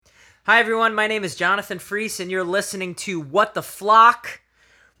Hi, everyone. My name is Jonathan Freese, and you're listening to What the Flock,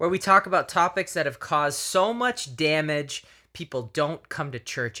 where we talk about topics that have caused so much damage, people don't come to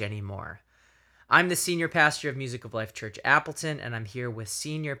church anymore. I'm the senior pastor of Music of Life Church Appleton, and I'm here with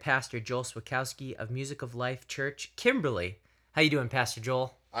senior pastor Joel Swakowski of Music of Life Church Kimberly. How you doing, Pastor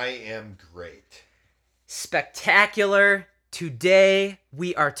Joel? I am great. Spectacular. Today,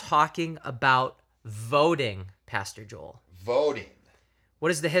 we are talking about voting, Pastor Joel. Voting. What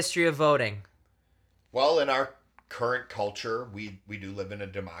is the history of voting? Well, in our current culture, we do live in a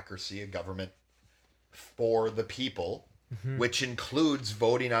democracy, a government for the people, which includes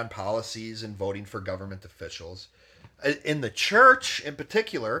voting on policies and voting for government officials. In the church, in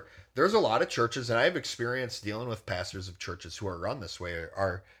particular, there's a lot of churches, and I've experienced dealing with pastors of churches who are run this way,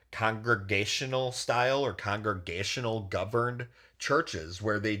 are congregational style or congregational governed churches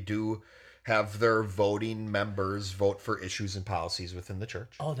where they do have their voting members vote for issues and policies within the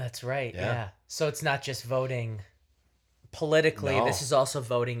church. Oh, that's right. Yeah. Yeah. So it's not just voting politically, No. this is also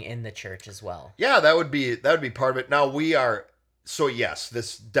voting in the church as well. Yeah, that would be part of it. Now we are so yes,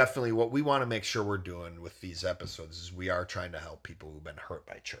 this definitely what we want to make sure we're doing with these episodes is we are trying to help people who've been hurt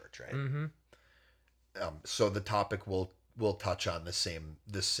by church, right? Mm-hmm. So the topic will touch on this same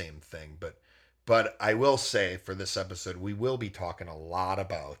thing, but I will say for this episode we will be talking a lot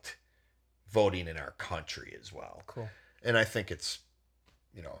about voting in our country as well, Cool. and I think it's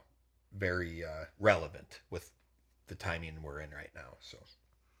very relevant with the timing we're in right now.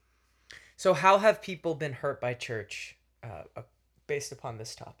 So how have people been hurt by church based upon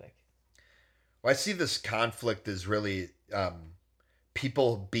this topic? Well, I see this conflict as really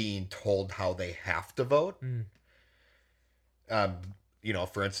people being told how they have to vote. Mm.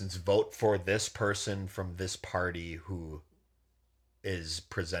 For instance, vote for this person from this party who is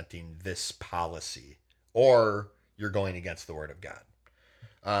presenting this policy, or you're going against the word of God.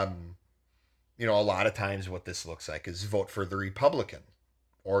 A lot of times what this looks like is vote for the Republican,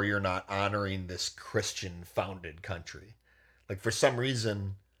 or you're not honoring this Christian founded country. Like for some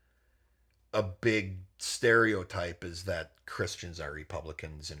reason, a big stereotype is that Christians are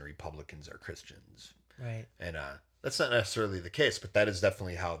Republicans and Republicans are Christians. Right. And that's not necessarily the case, but that is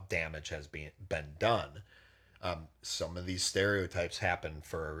definitely how damage has been done. Some of these stereotypes happen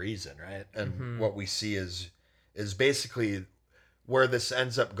for a reason, right? And what we see is basically where this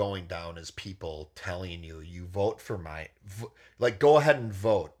ends up going down is people telling you vote for go ahead and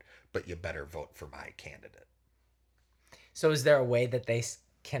vote, but you better vote for my candidate. So is there a way that they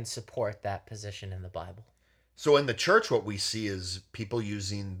can support that position in the Bible? So in the church, what we see is people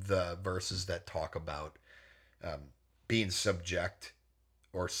using the verses that talk about being subjecting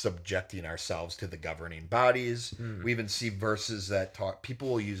ourselves to the governing bodies. We even see verses that people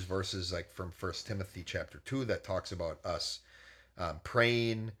will use verses like from 1 Timothy chapter 2 that talks about us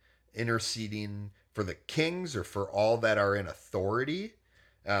praying, interceding for the kings or for all that are in authority.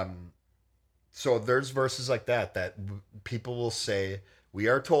 So there's verses like that people will say, we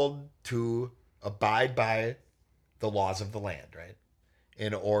are told to abide by the laws of the land, right?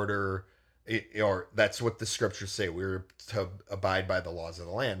 In order, or that's what the scriptures say. We're to abide by the laws of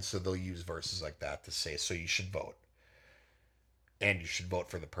the land. So they'll use verses like that to say, so you should vote. And you should vote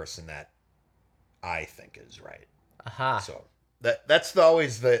for the person that I think is right. Aha. So that's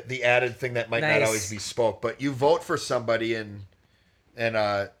always the added thing that might Nice. not always be spoke. But you vote for somebody and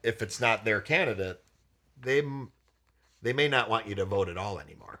if it's not their candidate, they may not want you to vote at all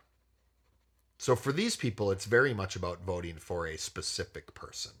anymore. So for these people, it's very much about voting for a specific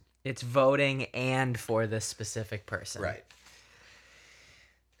person. It's voting and for this specific person. Right.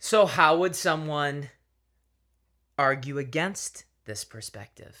 So how would someone argue against this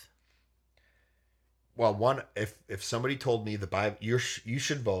perspective? Well, if somebody told me the Bible, you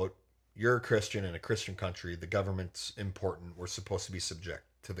should vote. You're a Christian in a Christian country. The government's important. We're supposed to be subject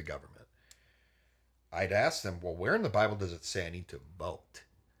to the government. I'd ask them, well, where in the Bible does it say I need to vote?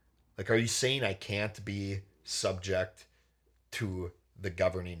 Like, are you saying I can't be subject to the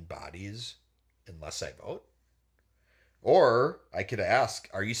governing bodies unless I vote? Or I could ask,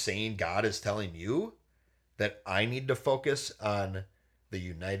 are you saying God is telling you that I need to focus on the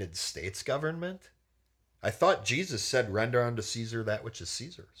United States government? I thought Jesus said, render unto Caesar that which is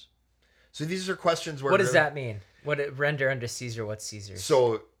Caesar's. So these are questions where... What does that mean? Render unto Caesar what's Caesar's?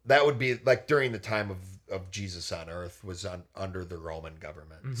 So that would be like during the time of Jesus on earth was under the Roman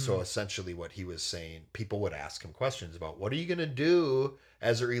government. Mm-hmm. So essentially what he was saying, people would ask him questions about what are you going to do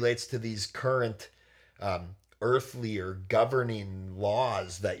as it relates to these current earthly or governing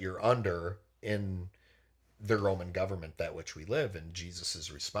laws that you're under in the Roman government that which we live. And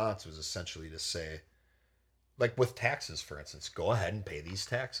Jesus's response was essentially to say, like with taxes, for instance, go ahead and pay these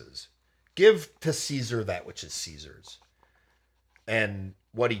taxes. give to Caesar that which is Caesar's. And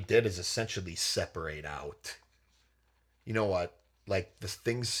what he did is essentially separate out, you know what, like the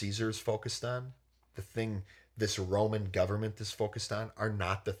things Caesar's focused on, the thing this Roman government is focused on, are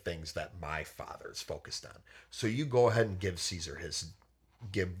not the things that my father is focused on. So you go ahead and give Caesar his,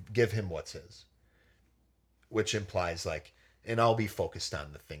 give him what's his, which implies like, and I'll be focused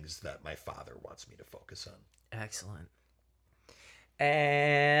on the things that my father wants me to focus on. Excellent.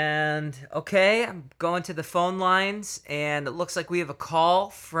 And okay, I'm going to the phone lines, and it looks like we have a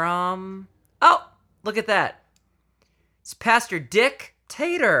call from. Oh, look at that! It's Pastor Dick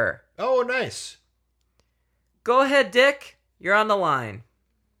Tater. Oh, nice. Go ahead, Dick. You're on the line.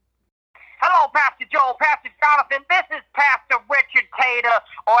 Hello, Pastor Joel, Pastor Jonathan. This is Pastor Richard Tater,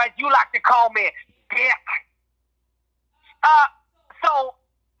 or as you like to call me, Dick. So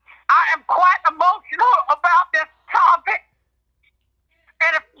I am quite emotional about this topic.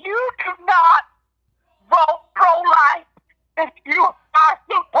 And if you do not vote pro-life, if you are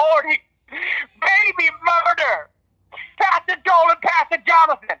supporting baby murder, Pastor Joel and Pastor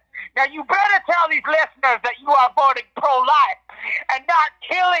Jonathan, now you better tell these listeners that you are voting pro-life and not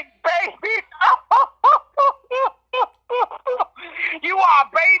killing babies. You are a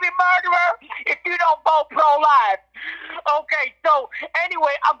baby murderer if you don't vote pro-life. Okay, so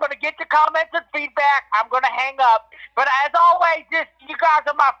anyway, I'm going to get your comments and feedback. I'm going to hang up. But as always, you guys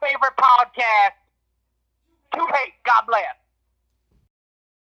are my favorite podcast. To hate. God bless.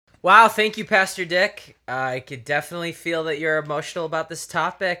 Wow, thank you, Pastor Dick. I could definitely feel that you're emotional about this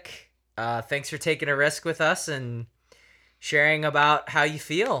topic. Thanks for taking a risk with us and sharing about how you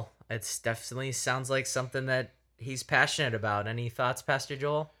feel. It's definitely sounds like something that he's passionate about. Any thoughts, Pastor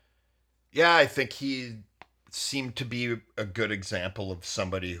Joel? Yeah, I think he seemed to be a good example of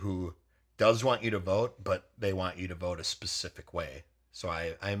somebody who does want you to vote, but they want you to vote a specific way. So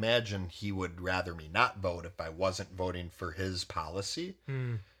I imagine he would rather me not vote if I wasn't voting for his policy.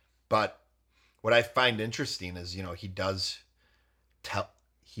 But what I find interesting is, he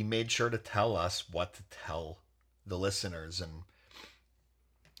made sure to tell us what to tell the listeners. And,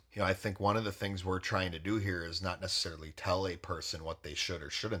 I think one of the things we're trying to do here is not necessarily tell a person what they should or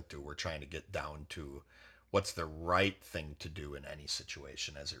shouldn't do. We're trying to get down to what's the right thing to do in any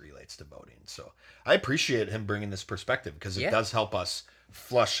situation as it relates to voting. So I appreciate him bringing this perspective because it does help us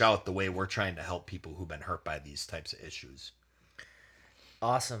flush out the way we're trying to help people who've been hurt by these types of issues.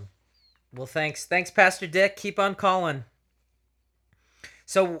 Awesome. Well, thanks. Thanks, Pastor Dick. Keep on calling.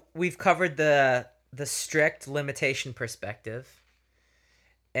 So we've covered the strict limitation perspective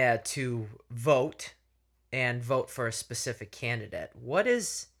to vote and vote for a specific candidate. What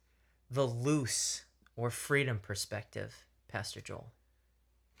is the loose or freedom perspective, Pastor Joel?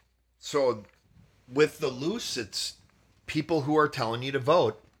 So with the loose, it's people who are telling you to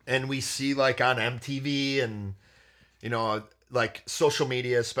vote. And we see like on MTV and, like social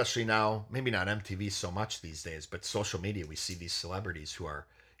media, especially now, maybe not MTV so much these days, but social media, we see these celebrities who are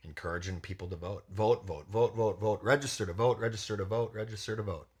encouraging people to vote. Vote, vote, vote, vote, vote, register to vote, register to vote, register to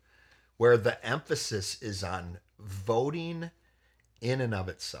vote. Where the emphasis is on voting in and of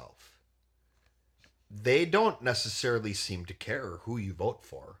itself. They don't necessarily seem to care who you vote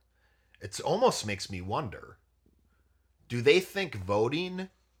for. It almost makes me wonder, do they think voting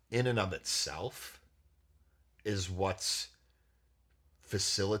in and of itself is what's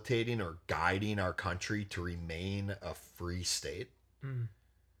facilitating or guiding our country to remain a free state?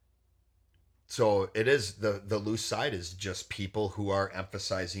 So it is the loose side is just people who are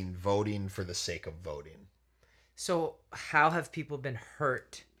emphasizing voting for the sake of voting. So how have people been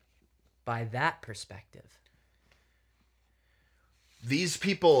hurt by that perspective? These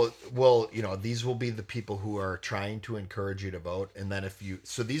people will, these will be the people who are trying to encourage you to vote. And then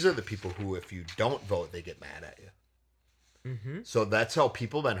so these are the people who, if you don't vote, they get mad at you. Mm-hmm. So that's how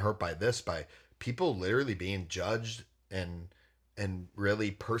people have been hurt by this, by people literally being judged and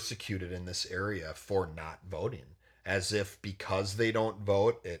really persecuted in this area for not voting, as if because they don't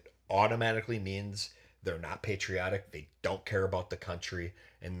vote, it automatically means they're not patriotic, they don't care about the country,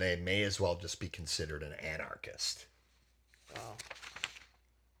 and they may as well just be considered an anarchist. Wow.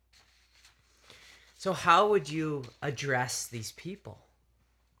 So how would you address these people?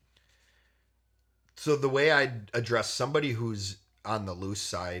 So the way I'd address somebody who's on the loose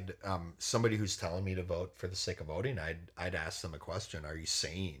side, somebody who's telling me to vote for the sake of voting, I'd ask them a question. Are you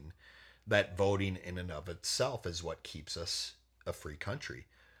saying that voting in and of itself is what keeps us a free country?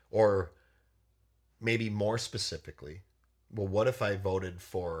 Or maybe more specifically, well, what if I voted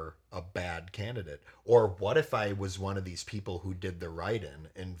for a bad candidate? Or what if I was one of these people who did the write-in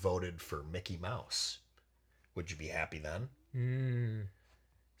and voted for Mickey Mouse? Would you be happy then?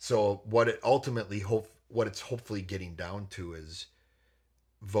 So what it's hopefully getting down to is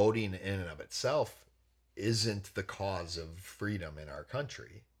voting in and of itself isn't the cause of freedom in our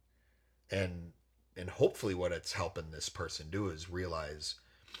country. And hopefully what it's helping this person do is realize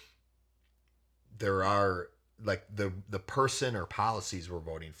there are, like, the person or policies we're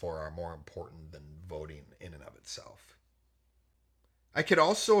voting for are more important than voting in and of itself. I could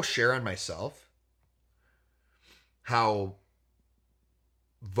also share on myself how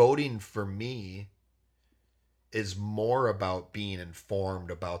voting for me is more about being informed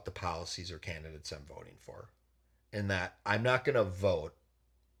about the policies or candidates I'm voting for. And that I'm not going to vote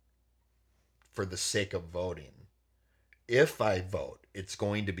for the sake of voting. If I vote, it's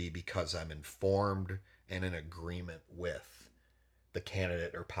going to be because I'm informed and in agreement with the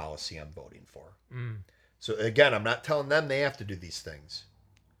candidate or policy I'm voting for. So again, I'm not telling them they have to do these things.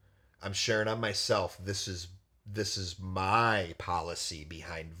 I'm sharing on myself, this is my policy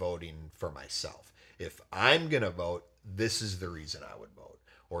behind voting for myself. If I'm going to vote, this is the reason I would vote,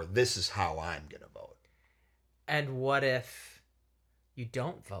 or this is how I'm going to vote. And what if you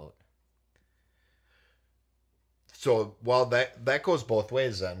don't vote? So, well, that goes both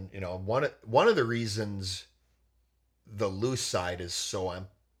ways then. You know, one of the reasons the loose side is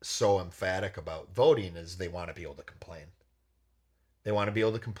so emphatic about voting is they want to be able to complain. They want to be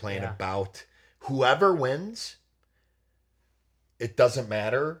able to complain about whoever wins. It doesn't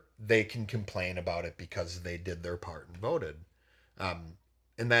matter. They can complain about it because they did their part and voted.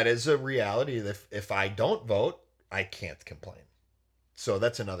 And that is a reality. If I don't vote, I can't complain. So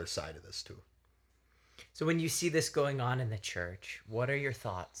that's another side of this too. So when you see this going on in the church, what are your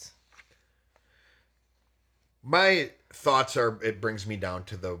thoughts? My thoughts are, it brings me down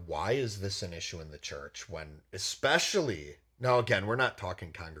to the why is this an issue in the church, when especially, now again, we're not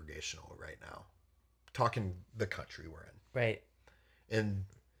talking congregational right now. We're talking the country we're in. Right. And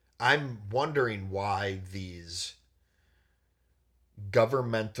I'm wondering why these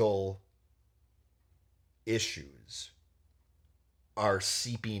governmental issues are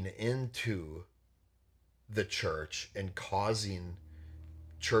seeping into the church and causing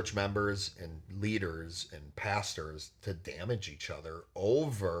church members and leaders and pastors to damage each other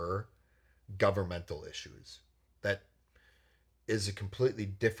over governmental issues. That is a completely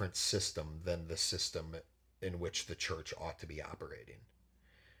different system than the system in which the church ought to be operating.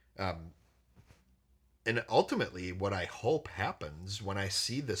 And ultimately, what I hope happens when I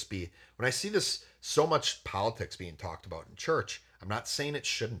see this so much politics being talked about in church, I'm not saying it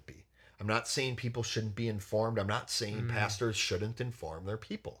shouldn't be. I'm not saying people shouldn't be informed. I'm not saying pastors shouldn't inform their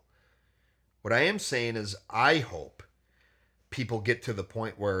people. What I am saying is I hope people get to the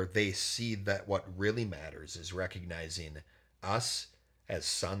point where they see that what really matters is recognizing us as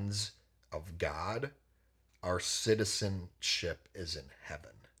sons of God. Our citizenship is in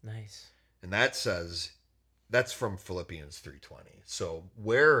heaven. Nice. And that's from Philippians 3:20. So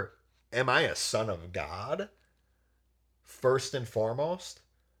where am I a son of God first and foremost?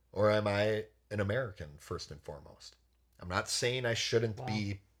 Or am I an American first and foremost? I'm not saying I shouldn't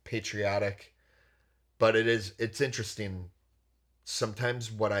be patriotic, but it's interesting.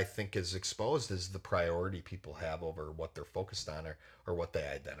 Sometimes what I think is exposed is the priority people have over what they're focused on or what they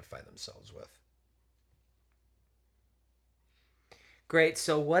identify themselves with. Great.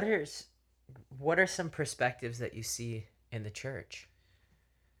 So what are some perspectives that you see in the church?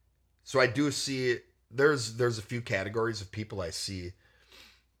 So I do see there's a few categories of people I see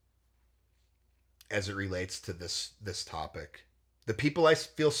as it relates to this topic. The people I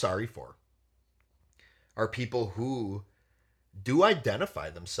feel sorry for are people who do identify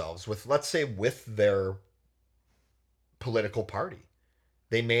themselves with, let's say, with their political party.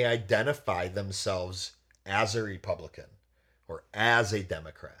 They may identify themselves as a Republican or as a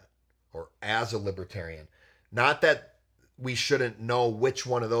Democrat or as a Libertarian. Not that we shouldn't know which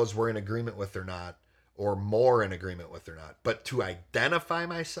one of those we're in agreement with or not, or more in agreement with or not, but to identify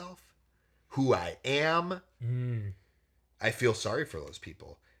myself, who I am, I feel sorry for those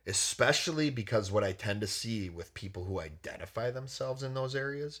people, especially because what I tend to see with people who identify themselves in those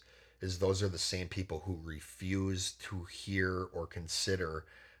areas is those are the same people who refuse to hear or consider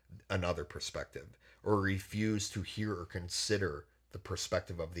another perspective, or refuse to hear or consider the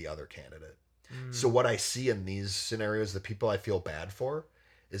perspective of the other candidate. So what I see in these scenarios, the people I feel bad for,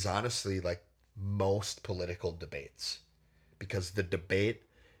 is honestly like most political debates, because the debate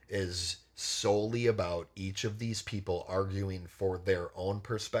is solely about each of these people arguing for their own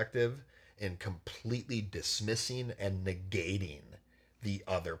perspective and completely dismissing and negating the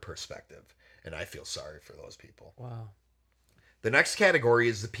other perspective. And I feel sorry for those people. Wow. The next category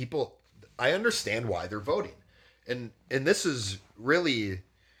is the people, I understand why they're voting. And this is really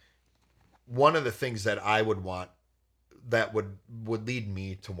one of the things that I would want that would lead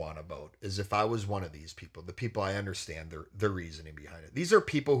me to want to vote is if I was one of these people, the people I understand their reasoning behind it. These are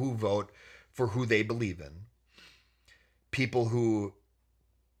people who vote for who they believe in. People who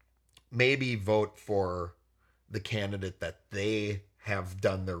maybe vote for the candidate that they have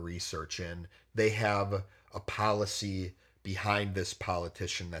done their research in. They have a policy behind this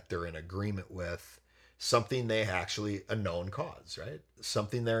politician that they're in agreement with. Something they actually, a known cause, right?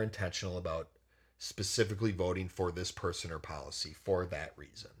 Something they're intentional about, specifically voting for this person or policy for that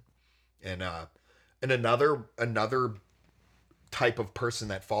reason. And another type of person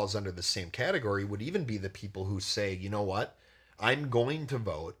that falls under the same category would even be the people who say, you know what, I'm going to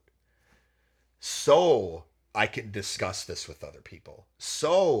vote so I can discuss this with other people,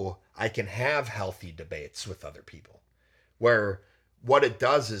 so I can have healthy debates with other people. Where what it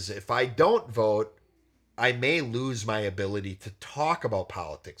does is if I don't vote, I may lose my ability to talk about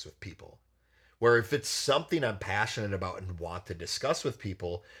politics with people. Where if it's something I'm passionate about and want to discuss with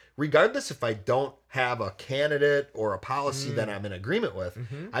people, regardless if I don't have a candidate or a policy that I'm in agreement with,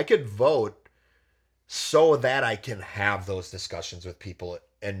 I could vote so that I can have those discussions with people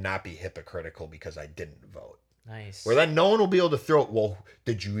and not be hypocritical because I didn't vote. Nice. Where then no one will be able to throw it, well,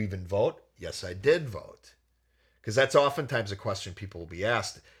 did you even vote? Yes, I did vote. Because that's oftentimes a question people will be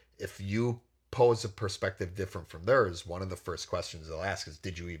asked. If you pose a perspective different from theirs, one of the first questions they'll ask is,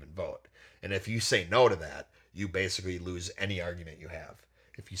 did you even vote? And if you say no to that, you basically lose any argument you have.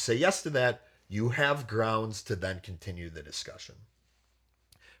 If you say yes to that, you have grounds to then continue the discussion.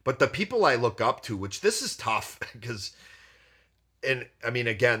 But the people I look up to, which this is tough because, and I mean,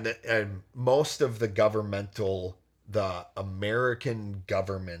 again, most of the American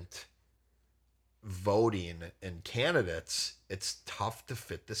government voting and candidates, it's tough to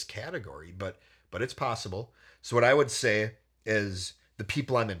fit this category, but it's possible. So what I would say is the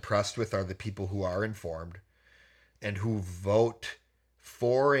people I'm impressed with are the people who are informed and who vote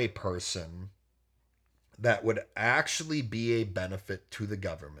for a person that would actually be a benefit to the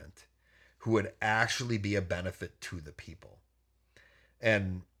government, who would actually be a benefit to the people.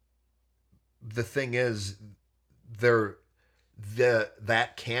 And the thing is, that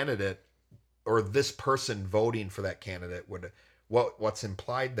candidate or this person voting for that candidate would, what's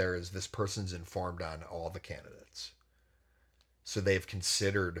implied there is this person's informed on all the candidates. So they've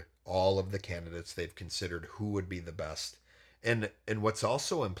considered all of the candidates. They've considered who would be the best. And what's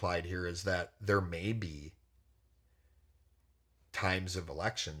also implied here is that there may be times of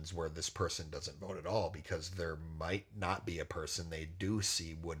elections where this person doesn't vote at all because there might not be a person they do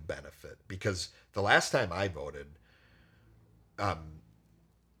see would benefit. Because the last time I voted,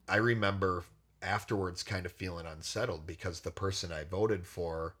 I remember afterwards kind of feeling unsettled because the person I voted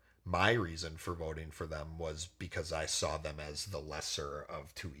for, my reason for voting for them was because I saw them as the lesser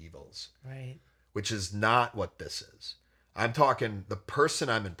of two evils. Right. Which is not what this is. I'm talking, the person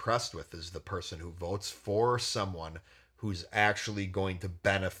I'm impressed with is the person who votes for someone who's actually going to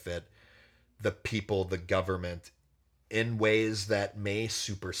benefit the people, the government, in ways that may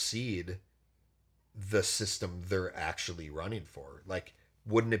supersede the system they're actually running for. Like,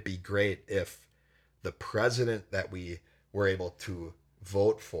 wouldn't it be great if the president that we were able to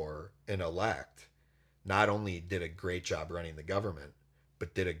vote for and elect not only did a great job running the government,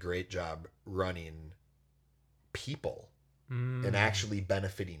 but did a great job running people and actually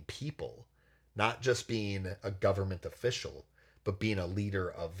benefiting people, not just being a government official, but being a leader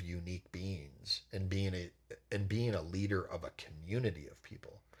of unique beings and being a leader of a community of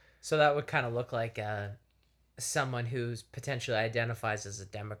people. So that would kind of look like someone who's potentially identifies as a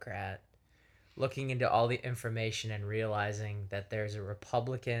Democrat, looking into all the information and realizing that there's a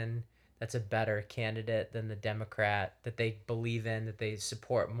Republican that's a better candidate than the Democrat that they believe in, that they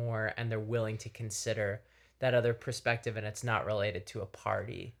support more, and they're willing to consider that other perspective, and it's not related to a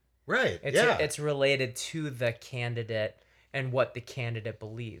party. Right. It's related to the candidate and what the candidate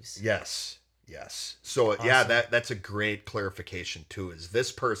believes. Yes. So Awesome. yeah, that's a great clarification too, is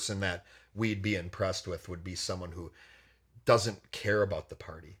this person that we'd be impressed with would be someone who doesn't care about the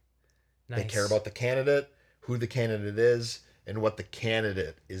party. Nice. They care about the candidate, who the candidate is, and what the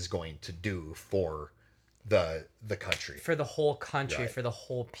candidate is going to do for the country. For the whole country, Right. for the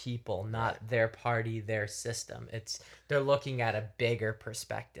whole people, not their party, their system. They're looking at a bigger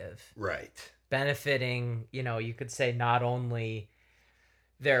perspective. Right. Benefiting, you could say not only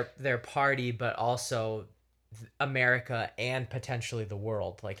their party, but also America and potentially the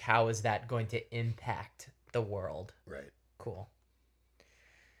world. Like, how is that going to impact the world? Right. Cool.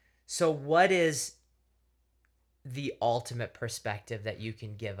 So what is the ultimate perspective that you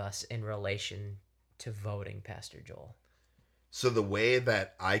can give us in relation to voting, Pastor Joel? So the way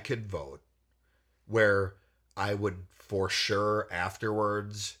that I could vote where I would for sure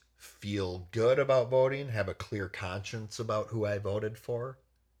afterwards feel good about voting, have a clear conscience about who I voted for.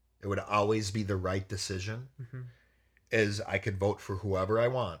 It would always be the right decision. Mm-hmm. Is I could vote for whoever I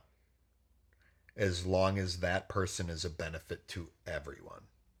want as long as that person is a benefit to everyone.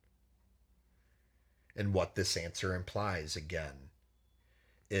 And what this answer implies, again,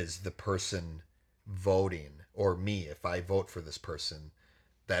 is the person voting, or me, if I vote for this person,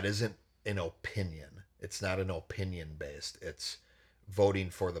 that isn't an opinion. It's not an opinion based. It's voting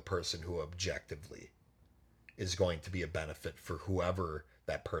for the person who objectively is going to be a benefit for whoever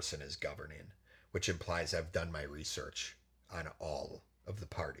that person is governing, which implies I've done my research on all of the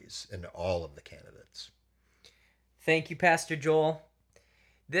parties and all of the candidates. Thank you, Pastor Joel.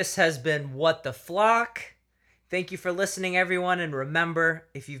 This has been What the Flock. Thank you for listening, everyone. And remember,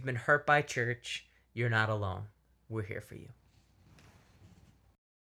 if you've been hurt by church, you're not alone. We're here for you.